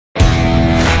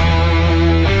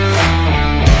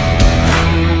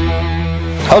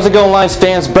How's it going, Lions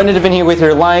fans? Brendan Devin here with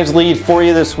your Lions lead for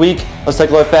you this week. Let's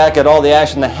take a look back at all the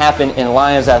action that happened in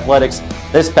Lions athletics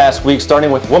this past week,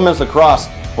 starting with women's lacrosse,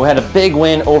 who had a big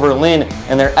win over Lynn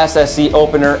in their SSC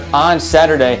opener on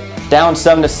Saturday. Down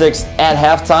 7-6 at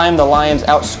halftime, the Lions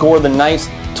outscored the Knights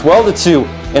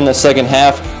 12-2 in the second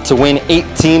half to win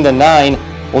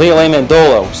 18-9. Leah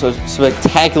Mandolo, so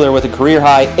spectacular with a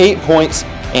career-high 8 points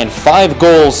and 5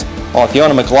 goals, while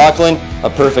Fiona McLaughlin, a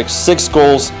perfect 6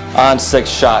 goals on 6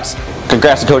 shots.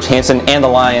 Congrats to Coach Hanson and the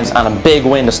Lions on a big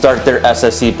win to start their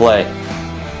SSC play.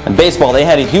 In baseball, they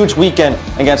had a huge weekend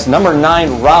against number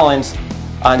 9 Rollins.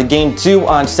 On the game 2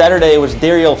 on Saturday, it was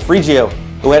Dario Frigio,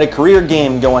 who had a career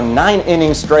game going 9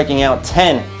 innings, striking out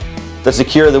 10 to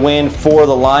secure the win for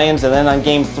the Lions. And then on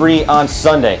game 3 on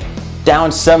Sunday,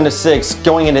 down 7-6,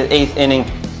 going into the 8th inning,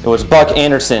 it was Buck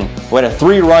Anderson who had a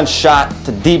 3-run shot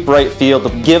to deep right field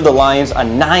to give the Lions a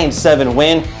 9-7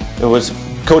 win. It was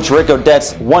Coach Rick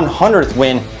Odette's 100th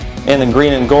win in the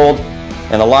green and gold,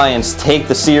 and the Lions take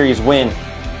the series win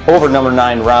over number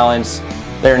 9 Rollins.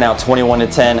 They're now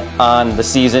 21-10 on the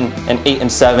season and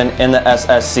 8-7 in the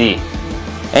SSC.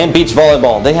 And beach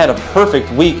volleyball, they had a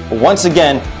perfect week once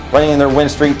again, running their win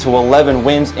streak to 11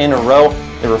 wins in a row.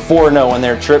 They were 4-0 in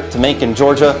their trip to Macon,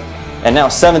 Georgia, and now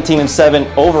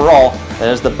 17-7 overall. That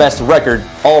is the best record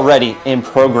already in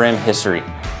program history.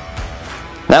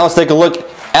 Now let's take a look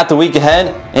at the week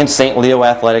ahead in St. Leo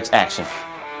athletics action.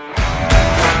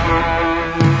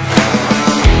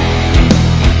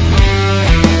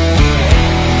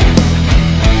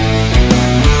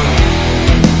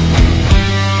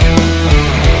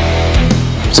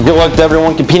 So good luck to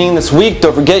everyone competing this week.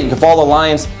 Don't forget, you can follow the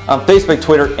Lions on Facebook,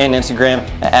 Twitter, and Instagram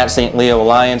at St. Leo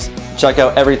Lions. Check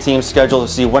out every team's schedule to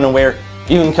see when and where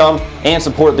you can come and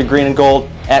support the green and gold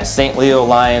at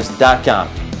stleolions.com.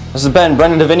 This has been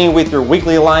Brendan Devin with your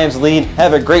weekly Lions lead.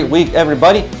 Have a great week,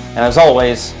 everybody, and as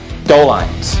always, go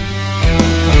Lions.